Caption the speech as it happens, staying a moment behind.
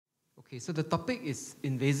Okay, so the topic is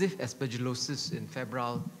invasive aspergillosis in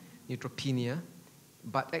febrile neutropenia,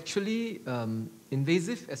 but actually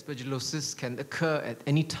invasive aspergillosis can occur at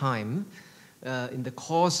any time in the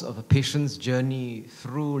course of a patient's journey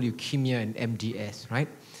through leukemia and MDS, right?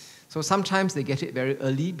 So sometimes they get it very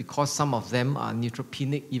early because some of them are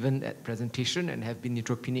neutropenic even at presentation and have been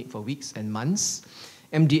neutropenic for weeks and months.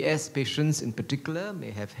 MDS patients in particular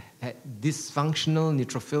may have had dysfunctional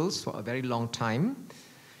neutrophils for a very long time.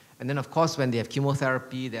 And then, of course, when they have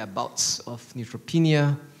chemotherapy, there are bouts of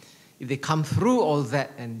neutropenia. If they come through all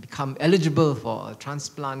that and become eligible for a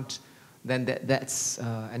transplant, then that's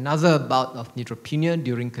another bout of neutropenia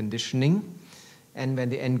during conditioning. And when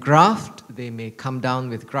they engraft, they may come down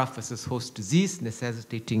with graft versus host disease,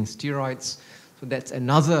 necessitating steroids. So that's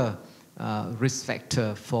another risk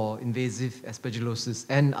factor for invasive aspergillosis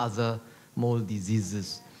and other mold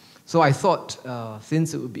diseases. So I thought,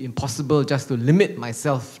 since it would be impossible just to limit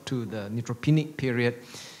myself to the neutropenic period,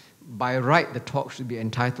 by right, the talk should be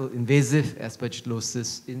entitled Invasive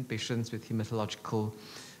Aspergillosis in Patients with Hematological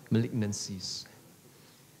Malignancies.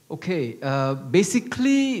 Okay,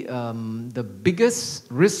 basically, the biggest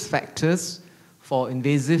risk factors for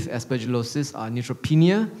invasive aspergillosis are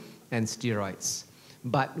neutropenia and steroids.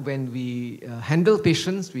 But when we handle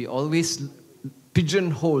patients, we always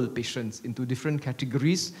pigeonhole patients into different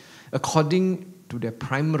categories according to their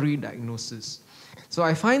primary diagnosis. So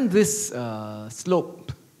I find this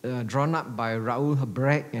slope drawn up by Raoul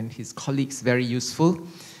Hebrech and his colleagues very useful,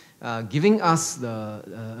 giving us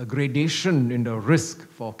a gradation in the risk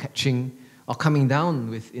for catching or coming down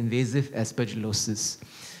with invasive aspergillosis.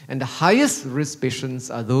 And the highest risk patients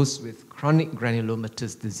are those with chronic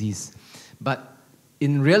granulomatous disease. But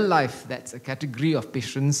in real life, that's a category of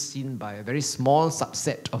patients seen by a very small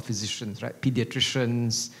subset of physicians, right?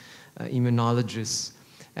 Pediatricians, immunologists.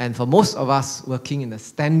 And for most of us working in a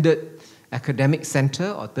standard academic center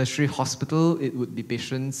or tertiary hospital, it would be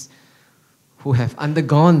patients who have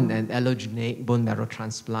undergone an allogeneic bone marrow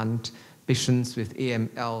transplant, patients with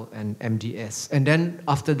AML and MDS. And then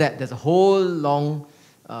after that, there's a whole long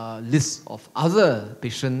list of other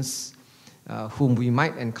patients whom we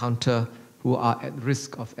might encounter who are at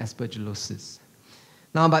risk of aspergillosis.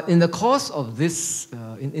 Now, but in the course of this,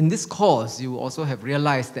 in this course, you also have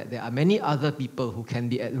realized that there are many other people who can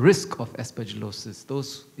be at risk of aspergillosis,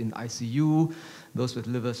 those in ICU, those with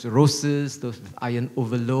liver cirrhosis, those with iron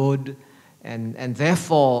overload, and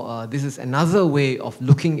therefore, this is another way of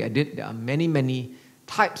looking at it. There are many, many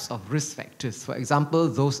types of risk factors. For example,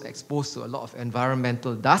 those exposed to a lot of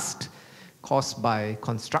environmental dust caused by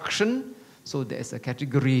construction. So there's a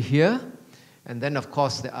category here. And then, of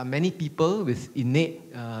course, there are many people with innate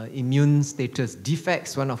immune status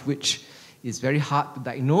defects, one of which is very hard to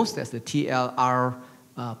diagnose. That's the TLR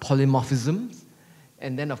polymorphism.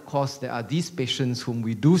 And then, of course, there are these patients whom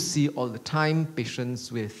we do see all the time,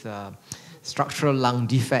 patients with structural lung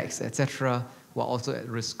defects, etc., who are also at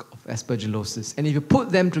risk of aspergillosis. And if you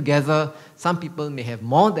put them together, some people may have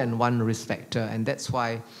more than one risk factor, and that's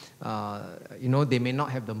why they may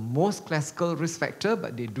not have the most classical risk factor,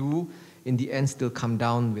 but they do in the end still come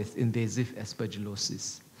down with invasive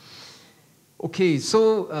aspergillosis. Okay,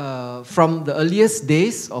 so from the earliest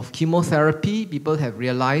days of chemotherapy, people have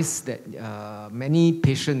realized that many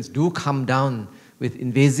patients do come down with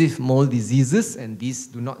invasive mold diseases, and these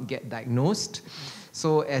do not get diagnosed.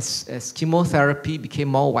 So as chemotherapy became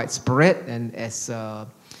more widespread and as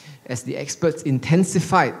the experts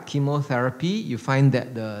intensified chemotherapy, you find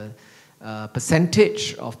that the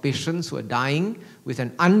percentage of patients who are dying with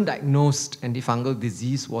an undiagnosed antifungal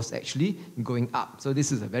disease was actually going up. So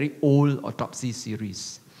this is a very old autopsy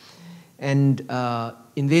series. And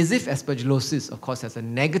invasive aspergillosis, of course, has a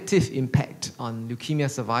negative impact on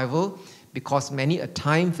leukemia survival because many a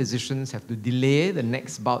time physicians have to delay the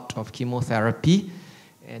next bout of chemotherapy.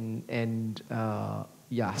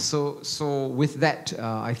 So with that,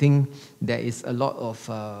 I think there is a lot of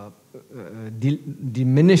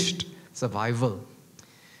diminished survival.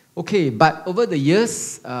 Okay, but over the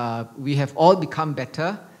years, we have all become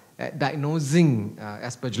better at diagnosing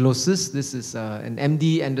aspergillosis. This is an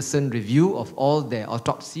MD Anderson review of all their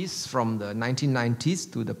autopsies from the 1990s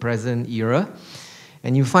to the present era.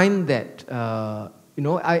 And you find that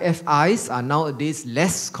IFIs are nowadays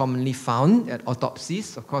less commonly found at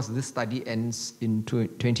autopsies. Of course, this study ends in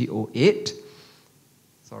 2008.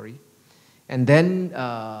 Sorry. And then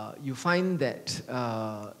you find that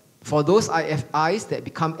for those IFIs that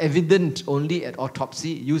become evident only at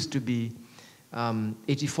autopsy, it used to be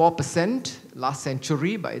 84% last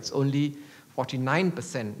century, but it's only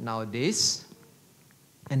 49% nowadays.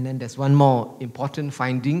 And then there's one more important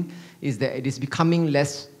finding, is that it is becoming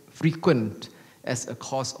less frequent as a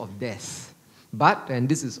cause of death. But, and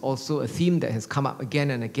this is also a theme that has come up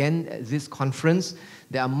again and again at this conference,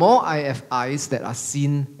 there are more IFIs that are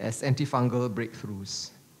seen as antifungal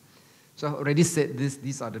breakthroughs. So I've already said this,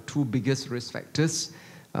 these are the two biggest risk factors.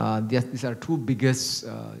 These are two biggest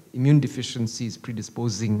immune deficiencies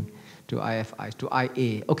predisposing to IFI, to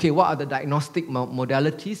IA. Okay, what are the diagnostic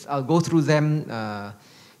modalities? I'll go through them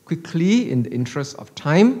quickly in the interest of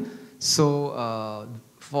time. So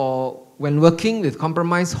for when working with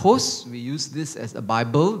compromised hosts, we use this as a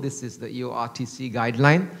Bible. This is the EORTC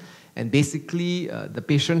guideline. And basically, the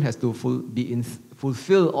patient has to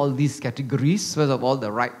fulfill all these categories. First of all,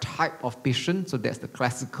 the right type of patient. So that's the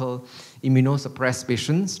classical immunosuppressed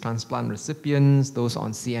patients, transplant recipients, those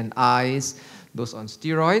on CNIs, those on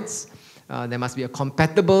steroids. There must be a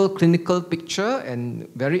compatible clinical picture. And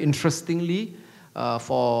very interestingly,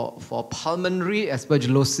 for pulmonary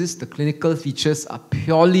aspergillosis, the clinical features are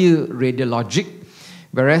purely radiologic.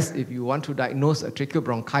 Whereas if you want to diagnose a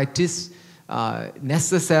tracheobronchitis,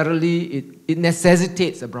 necessarily it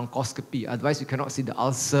necessitates a bronchoscopy. Otherwise, you cannot see the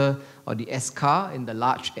ulcer or the eschar in the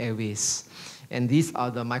large airways. And these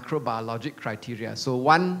are the microbiologic criteria. So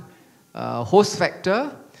one host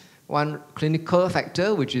factor, one clinical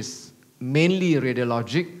factor, which is mainly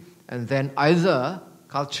radiologic, and then either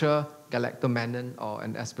culture, galactomannan, or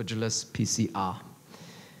an Aspergillus PCR.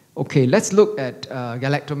 Okay, let's look at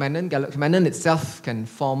galactomannan. Galactomannan itself can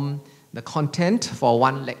form the content for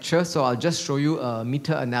one lecture, so I'll just show you a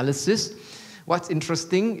meta-analysis. What's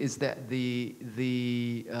interesting is that the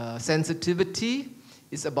sensitivity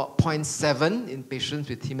is about 0.7 in patients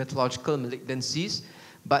with hematological malignancies,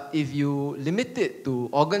 but if you limit it to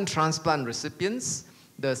organ transplant recipients,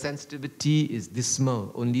 the sensitivity is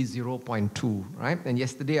dismal, only 0.2, right? And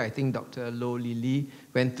yesterday, I think Dr. Lo Lili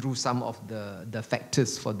went through some of the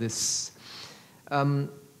factors for this.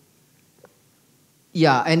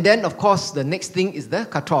 Yeah, and then, of course, the next thing is the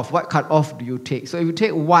cutoff. What cutoff do you take? So if you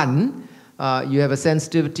take 1, you have a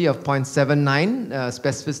sensitivity of 0.79,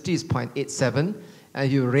 specificity is 0.87,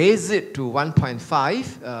 and you raise it to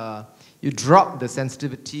 1.5, you drop the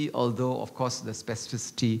sensitivity, although, of course, the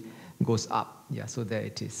specificity goes up. Yeah, so there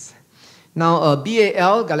it is. Now,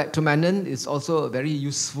 BAL, galactomannan, is also a very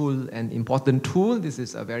useful and important tool. This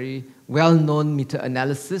is a very well-known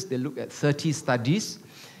meta-analysis. They look at 30 studies.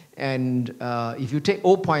 And if you take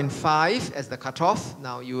 0.5 as the cutoff,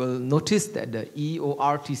 now you will notice that the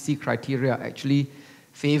EORTC criteria actually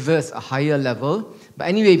favors a higher level. But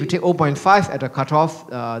anyway, if you take 0.5 at the cutoff,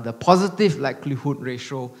 the positive likelihood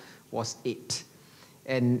ratio was 8.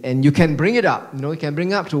 And you can bring it up. You can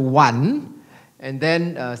bring it up to 1. And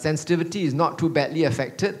then sensitivity is not too badly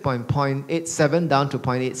affected, 0.87 down to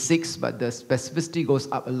 0.86, but the specificity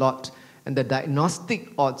goes up a lot. And the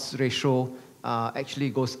diagnostic odds ratio actually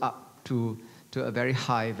goes up to a very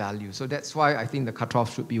high value. So that's why I think the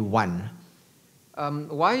cutoff should be 1. Now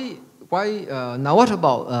what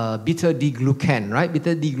about beta-D-glucan, right?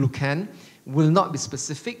 Beta-D-glucan will not be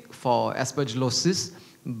specific for aspergillosis,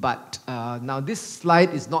 but now this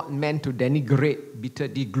slide is not meant to denigrate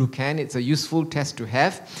beta-D-glucan. It's a useful test to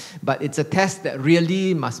have, but it's a test that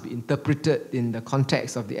really must be interpreted in the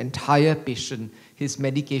context of the entire patient, his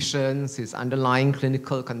medications, his underlying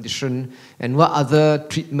clinical condition, and what other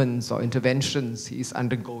treatments or interventions he is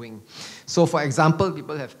undergoing. So for example,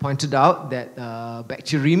 people have pointed out that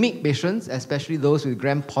bacteremic patients, especially those with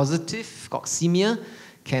gram-positive cocemia,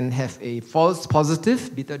 can have a false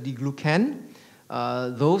positive beta-D-glucan.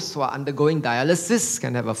 Those who are undergoing dialysis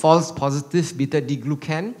can have a false positive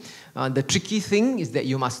beta-D-glucan. The tricky thing is that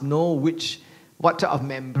you must know what type of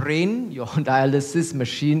membrane your dialysis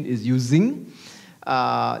machine is using.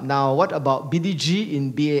 Now, what about BDG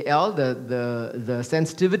in BAL? The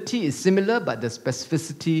sensitivity is similar, but the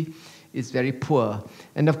specificity is very poor.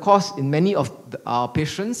 And of course, in many of our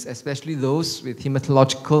patients, especially those with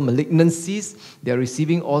hematological malignancies, they're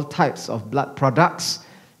receiving all types of blood products,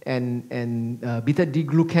 and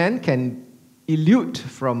beta-D-glucan can elute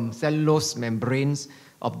from cellulose membranes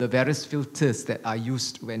of the various filters that are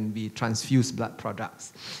used when we transfuse blood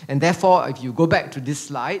products. And therefore, if you go back to this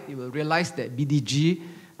slide, you will realize that BDG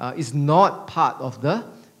is not part of the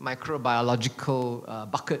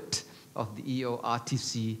microbiological bucket of the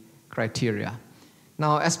EORTC criteria.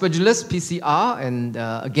 Now, Aspergillus PCR, and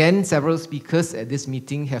again, several speakers at this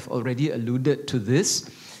meeting have already alluded to this.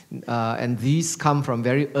 And these come from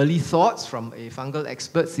very early thoughts from a fungal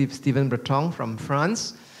expert, Stephen Breton from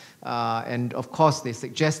France. And of course, they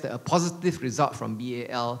suggest that a positive result from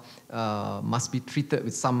BAL must be treated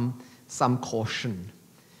with some caution.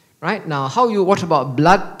 Right now, what about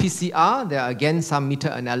blood PCR? There are again some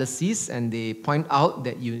meta-analyses, and they point out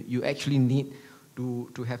that you actually need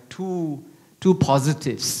to have two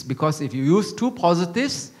positives, because if you use two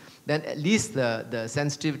positives, then at least the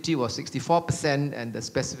sensitivity was 64% and the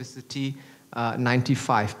specificity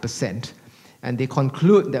 95%. And they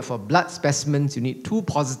conclude that for blood specimens, you need two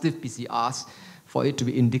positive PCRs for it to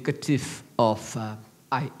be indicative of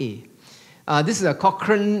IA. This is a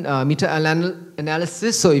Cochrane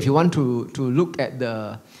meta-analysis. So if you want to look at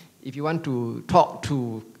if you want to talk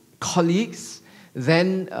to colleagues,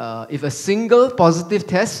 then if a single positive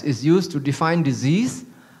test is used to define disease,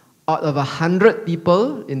 out of 100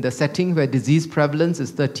 people in the setting where disease prevalence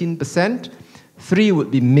is 13%, 3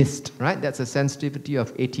 would be missed, right? That's a sensitivity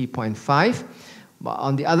of 80.5. But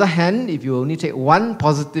on the other hand, if you only take one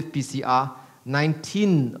positive PCR,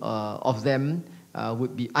 19 of them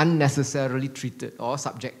would be unnecessarily treated or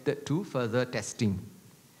subjected to further testing.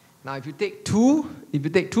 Now, if you take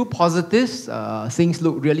two positives, things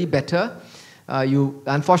look really better.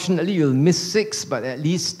 Unfortunately, you'll miss 6, but at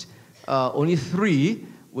least only 3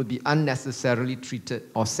 would be unnecessarily treated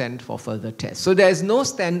or sent for further tests. So there is no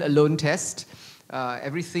standalone test.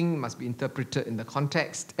 Everything must be interpreted in the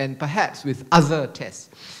context and perhaps with other tests.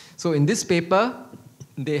 So in this paper,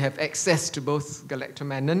 they have access to both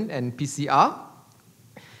galactomannan and PCR.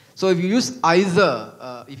 So if you use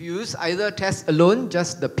either test alone,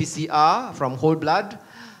 just the PCR from whole blood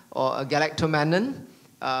or a galactomannan,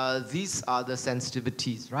 these are the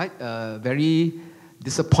sensitivities, right? Very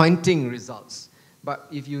disappointing results. But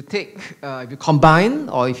if you if you combine,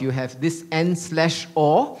 or if you have this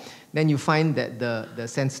N/or, then you find that the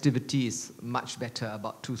sensitivity is much better,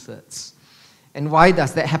 about 2/3. And why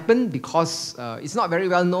does that happen? Because it's not very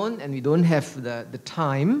well known, and we don't have the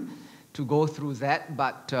time to go through that.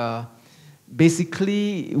 But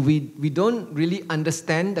basically, we don't really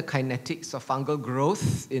understand the kinetics of fungal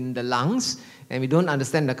growth in the lungs, and we don't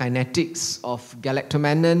understand the kinetics of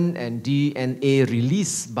galactomannan and DNA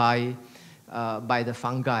release by the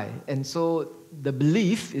fungi. And so the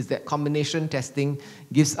belief is that combination testing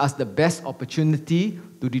gives us the best opportunity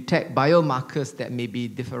to detect biomarkers that may be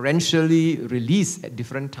differentially released at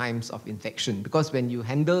different times of infection. Because when you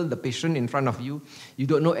handle the patient in front of you, you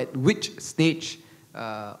don't know at which stage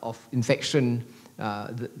of infection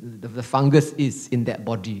the fungus is in that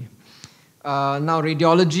body. Now,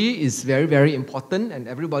 radiology is very, very important, and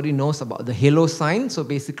everybody knows about the halo sign. So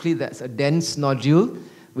basically, that's a dense nodule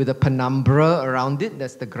with a penumbra around it.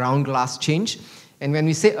 That's the ground glass change. And when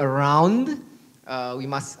we say around, we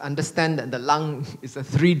must understand that the lung is a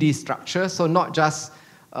 3D structure, so not just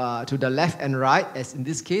to the left and right, as in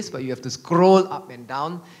this case, but you have to scroll up and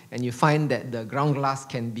down, and you find that the ground glass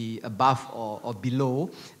can be above or below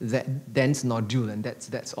that dense nodule, and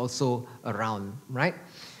that's also around, right?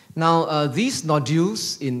 Now, these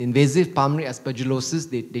nodules in invasive pulmonary aspergillosis,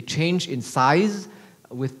 they change in size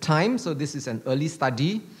with time. So this is an early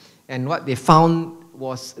study, and what they found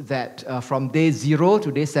was that from day 0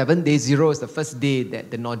 to day 7, day 0 is the first day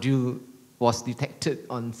that the nodule was detected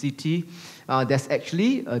on CT, there's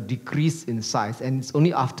actually a decrease in size, and it's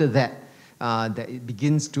only after that that it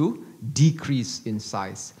begins to decrease in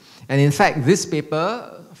size. And in fact, this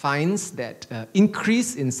paper finds that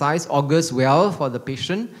increase in size augurs well for the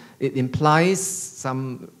patient. It implies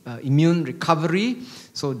some immune recovery,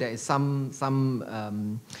 so there is some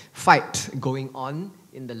fight going on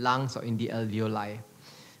in the lungs or in the alveoli.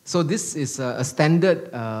 So this is a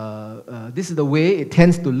standard, this is the way it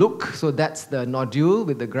tends to look. So that's the nodule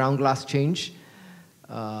with the ground glass change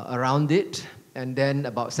around it. And then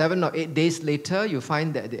about 7 or 8 days later, you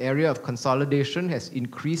find that the area of consolidation has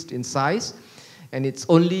increased in size. And it's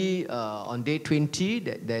only on day 20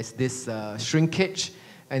 that there's this shrinkage,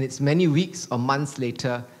 and it's many weeks or months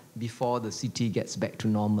later before the CT gets back to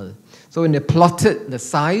normal. So when they plotted the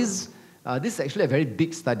size, this is actually a very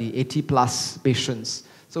big study, 80 plus patients.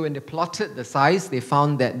 So when they plotted the size, they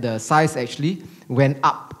found that the size actually went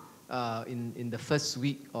up in the first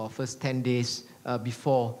week or first 10 days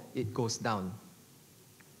before it goes down.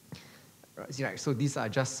 Right, so these are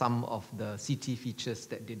just some of the CT features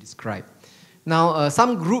that they describe. Now,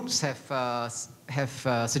 some groups have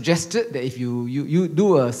suggested that if you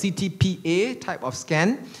do a CTPA type of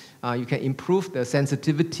scan, you can improve the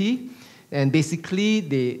sensitivity. And basically,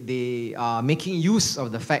 they are making use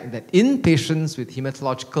of the fact that in patients with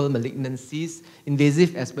hematological malignancies,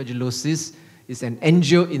 invasive aspergillosis is an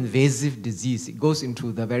angioinvasive disease. It goes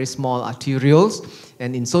into the very small arterioles,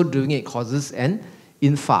 and in so doing, it causes an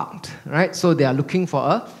infarct, right? So they are looking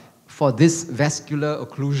for this vascular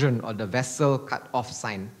occlusion, or the vessel cut off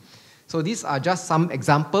sign. So these are just some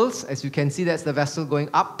examples. As you can see, that's the vessel going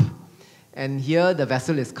up and here the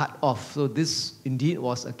vessel is cut off. So this indeed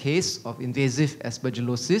was a case of invasive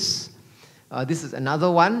aspergillosis. This is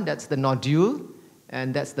another one, that's the nodule,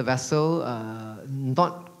 and that's the vessel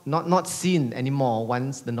not seen anymore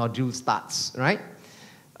once the nodule starts, right?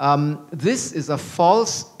 This is a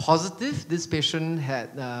false positive. This patient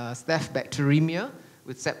had staph bacteremia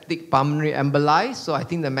with septic pulmonary emboli, so I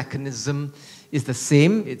think the mechanism is the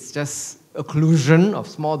same. It's just occlusion of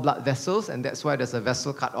small blood vessels, and that's why there's a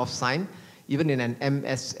vessel cut-off sign, even in an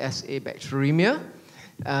MSSA bacteremia.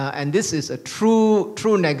 And this is a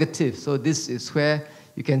true negative. So this is where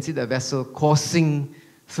you can see the vessel coursing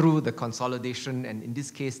through the consolidation, and in this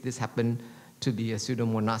case, this happened to be a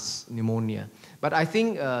Pseudomonas pneumonia. But I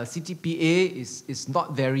think CTPA is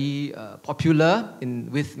not very popular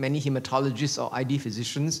with many hematologists or ID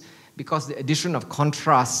physicians because the addition of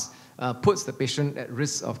contrast puts the patient at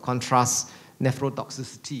risk of contrast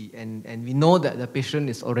nephrotoxicity. And we know that the patient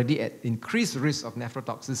is already at increased risk of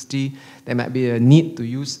nephrotoxicity. There might be a need to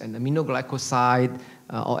use an aminoglycoside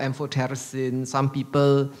or amphotericin. Some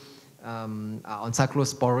people are on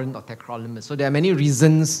cyclosporin or tacrolimus. So there are many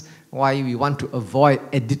reasons why we want to avoid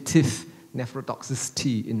additive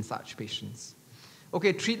nephrotoxicity in such patients.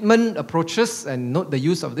 Okay, treatment approaches, and note the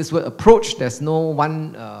use of this word approach. There's no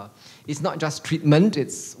one, it's not just treatment,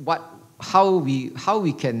 it's how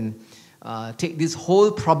we can take this whole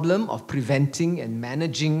problem of preventing and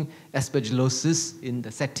managing aspergillosis in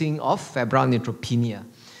the setting of febrile neutropenia.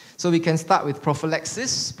 So we can start with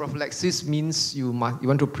prophylaxis. Prophylaxis means you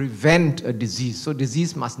want to prevent a disease. So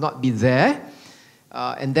disease must not be there.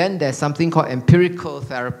 And then there's something called empirical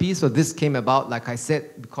therapy. So this came about, like I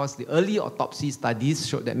said, because the early autopsy studies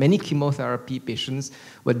showed that many chemotherapy patients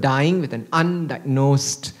were dying with an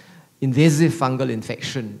undiagnosed invasive fungal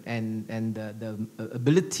infection, and the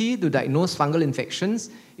ability to diagnose fungal infections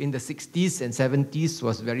in the 60s and 70s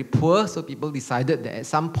was very poor, so people decided that at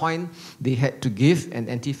some point they had to give an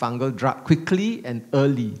antifungal drug quickly and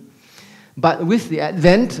early. But with the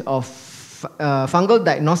advent of fungal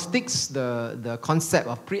diagnostics, the concept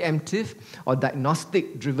of preemptive or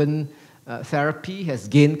diagnostic-driven therapy has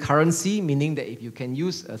gained currency, meaning that if you can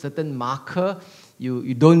use a certain marker,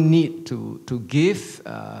 you don't need to give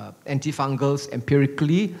antifungals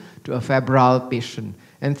empirically to a febrile patient.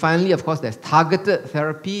 And finally, of course, there's targeted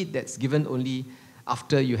therapy that's given only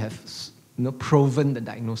after you have proven the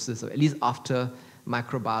diagnosis, or at least after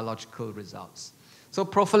microbiological results. So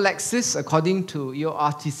prophylaxis, according to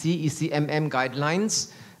EORTC, ECMM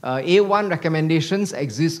guidelines, A1 recommendations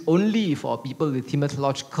exist only for people with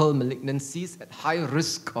hematological malignancies at high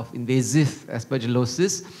risk of invasive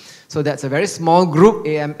aspergillosis. So that's a very small group,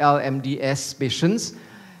 AML, MDS patients,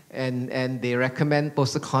 and they recommend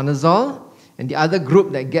posaconazole. And the other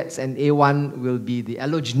group that gets an A1 will be the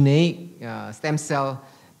allogeneic stem cell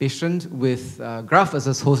patient with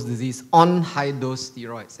graft-versus-host disease on high-dose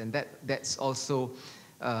steroids. And that's also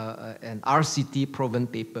an RCT proven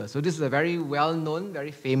paper. So this is a very well-known,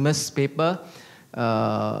 very famous paper.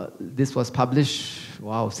 This was published,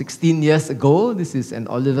 16 years ago. This is an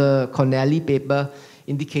Oliver Connelly paper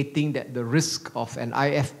indicating that the risk of an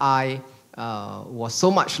IFI was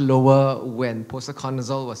so much lower when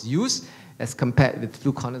posaconazole was used as compared with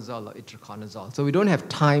fluconazole or itraconazole. So we don't have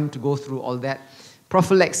time to go through all that.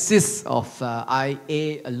 Prophylaxis of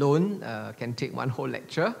IA alone can take one whole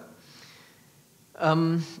lecture.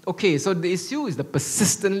 Okay, so the issue is the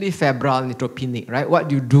persistently febrile neutropenic, right? What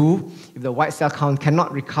do you do if the white cell count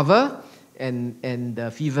cannot recover and the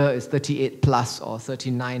fever is 38 plus or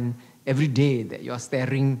 39 every day that you're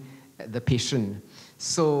staring at the patient?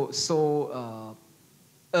 So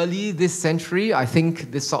early this century, I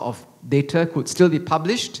think this sort of data could still be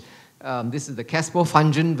published. This is the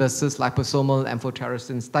caspofungin versus liposomal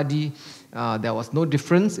amphotericin study. There was no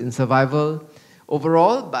difference in survival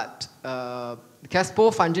overall, but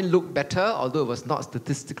caspofungin looked better, although it was not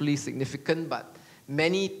statistically significant, but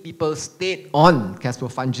many people stayed on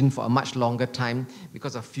caspofungin for a much longer time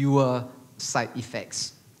because of fewer side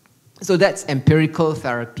effects. So that's empirical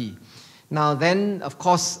therapy. Now then, of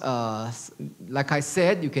course, like I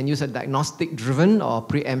said, you can use a diagnostic-driven or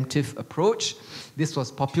preemptive approach. This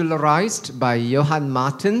was popularized by Johann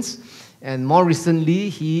Martens, and more recently,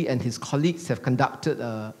 he and his colleagues have conducted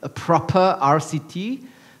a proper RCT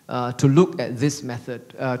to look at this method,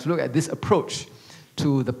 to look at this approach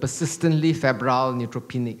to the persistently febrile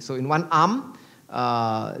neutropenic. So in one arm,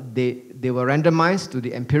 they were randomized to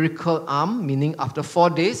the empirical arm, meaning after 4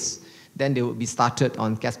 days, then they would be started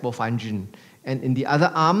on caspofungin. And in the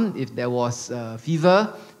other arm, if there was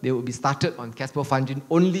fever, they would be started on caspofungin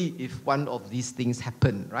only if one of these things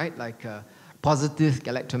happen, right? Like positive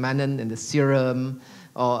galactomannan in the serum,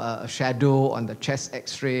 or a shadow on the chest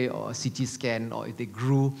X-ray or a CT scan, or if they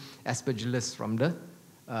grew aspergillus from the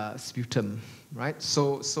sputum, right?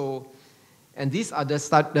 And these are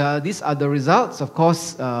the results. Of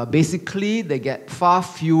course, basically they get far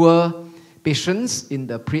fewer patients in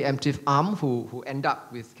the preemptive arm who end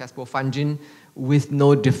up with caspofungin with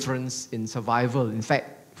no difference in survival. In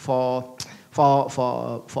fact, for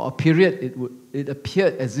a period, it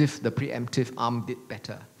appeared as if the preemptive arm did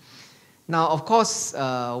better. Now, of course,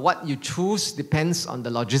 what you choose depends on the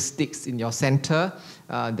logistics in your center.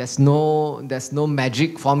 There's no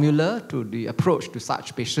magic formula to the approach to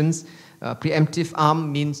such patients. Preemptive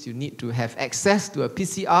arm means you need to have access to a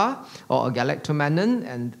PCR or a galactomannan,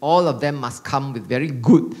 and all of them must come with very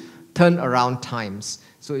good turnaround times.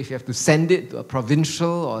 So if you have to send it to a provincial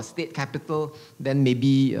or a state capital, then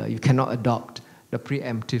maybe you cannot adopt the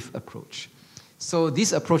preemptive approach. So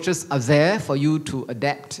these approaches are there for you to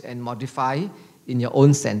adapt and modify in your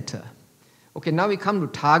own center. Okay, now we come to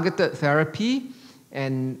targeted therapy,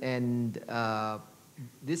 and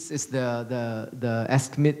this is the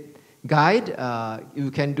estimate guide. You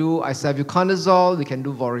can do isavuconazole, we can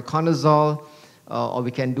do voriconazole, or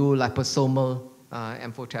we can do liposomal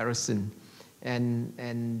amphotericin.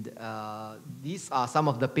 And these are some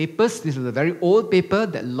of the papers. This is a very old paper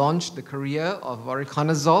that launched the career of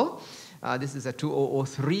voriconazole. This is a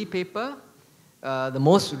 2003 paper.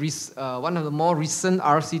 One of the more recent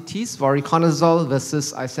RCTs, voriconazole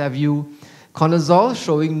versus isavuconazole,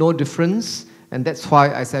 showing no difference. And that's why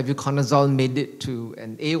isavuconazole made it to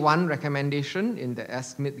an A1 recommendation in the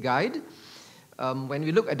ESCMID guide. When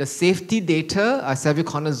we look at the safety data,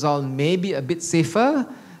 isavuconazole may be a bit safer,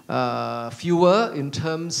 fewer in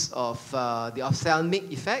terms of the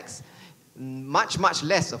ophthalmic effects, much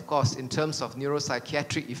less, of course, in terms of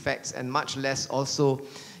neuropsychiatric effects, and much less also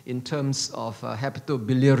in terms of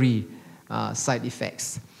hepatobiliary side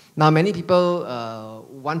effects. Now, many people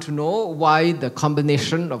want to know why the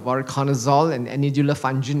combination of voriconazole and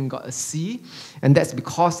anidulafungin got a C, and that's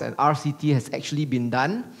because an RCT has actually been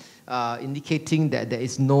done, indicating that there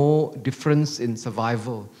is no difference in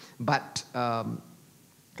survival. But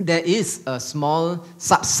there is a small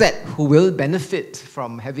subset who will benefit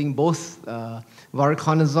from having both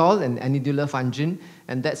voriconazole and anidulafungin,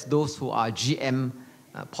 and that's those who are GM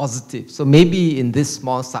positive. So maybe in this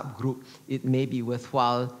small subgroup, it may be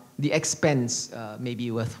worthwhile. The expense may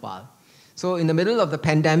be worthwhile. So in the middle of the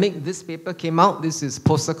pandemic, this paper came out. This is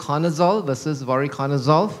posaconazole versus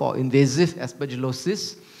voriconazole for invasive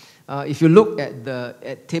aspergillosis. If you look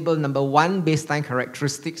at table number 1, baseline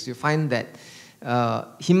characteristics, you find that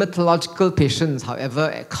hematological patients, however,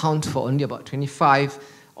 account for only about 25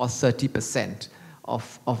 or 30%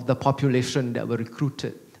 of the population that were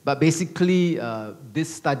recruited. But basically,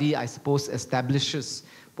 this study, I suppose, establishes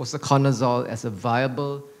posaconazole as a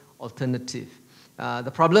viable alternative.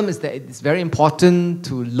 The problem is that it's very important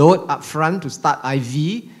to load upfront to start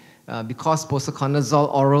IV because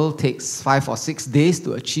posaconazole oral takes 5 or 6 days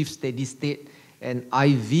to achieve steady state, and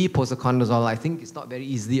IV posaconazole, I think, is not very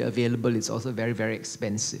easily available. It's also very, very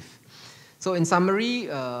expensive. So in summary,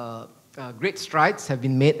 great strides have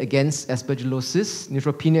been made against aspergillosis.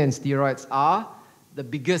 Neutropenia and steroids are the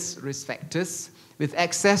biggest risk factors. With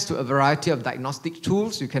access to a variety of diagnostic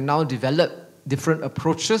tools, you can now develop different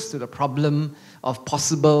approaches to the problem of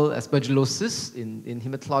possible aspergillosis in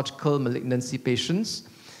hematological malignancy patients.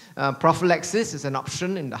 Prophylaxis is an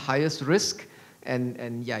option in the highest risk,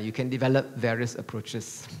 and yeah, you can develop various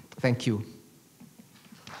approaches. Thank you.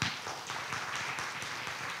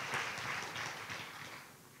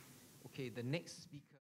 Okay, the next speaker.